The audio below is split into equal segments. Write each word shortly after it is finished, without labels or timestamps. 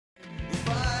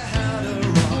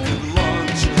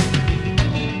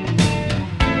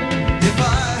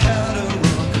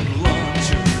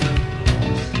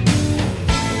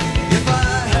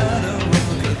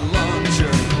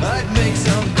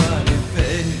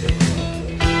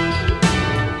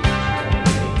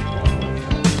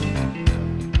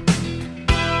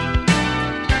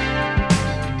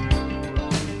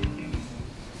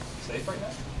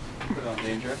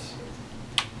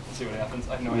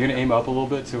aim up a little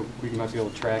bit so we might be able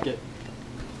to track it.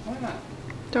 Why not?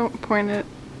 Don't point it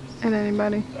at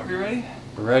anybody. Are we ready?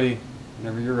 We're ready.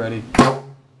 Whenever you're ready.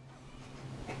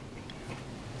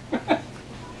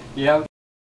 Yeah.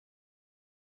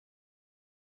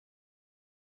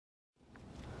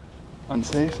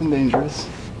 Unsafe and dangerous.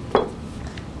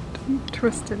 Don't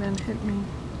twist it and hit me.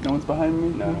 No one's behind me?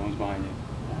 No, no one's behind you.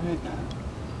 Alright.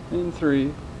 In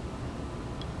 3,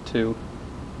 2,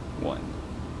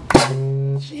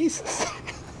 1. Jesus.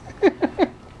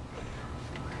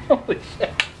 Holy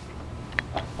shit.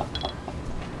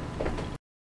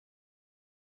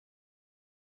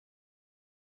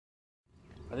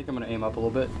 I think I'm gonna aim up a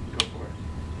little bit. Go for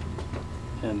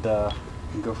it. And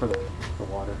go for the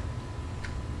water.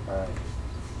 All right.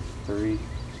 3,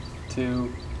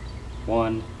 2,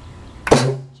 1.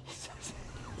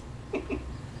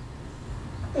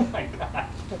 Oh my god.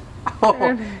 Oh.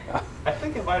 I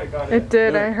think it might have got it. It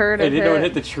did, I heard Hey, it didn't know it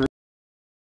hit. hit the tree.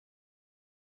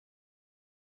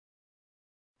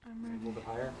 I'm A ready. little bit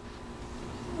higher.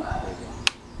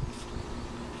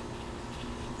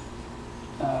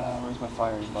 Where's my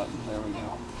firing button? There we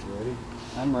go. You ready?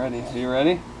 I'm ready. Are you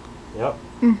ready? Yep.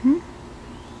 Mm-hmm.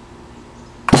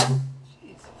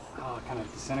 Jesus. Oh, it kind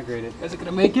of disintegrated. Is it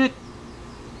gonna make it?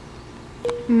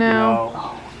 No.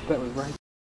 Oh, that was right.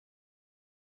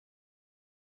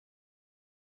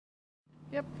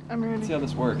 Yep, I'm Let's ready. see how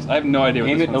this works. I have no idea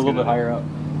what Aim this it a one's little bit gonna do. higher up.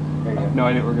 There you I go. have no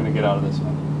idea what we're gonna get out of this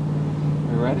one.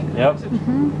 Are you ready? Yep.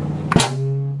 Mm-hmm.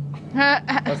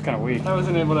 That's kind of weak. That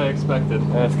wasn't what I expected.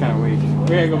 That's kind of weak.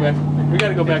 We gotta go back. We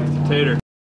gotta go back to the tater.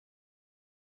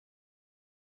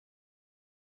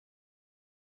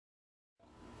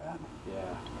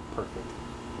 Yeah. Perfect.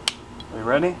 Are you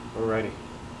ready? We're ready.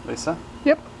 Lisa?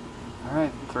 Yep. All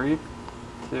right. 3,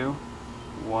 2,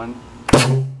 1.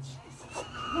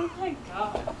 Oh my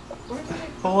god. Where did it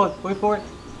Hold on. Wait for it.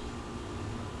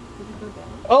 go down?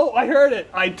 Oh, I heard it.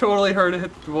 I totally heard it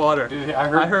hit the water. Dude, I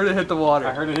heard it hit the water.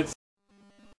 I heard it hit.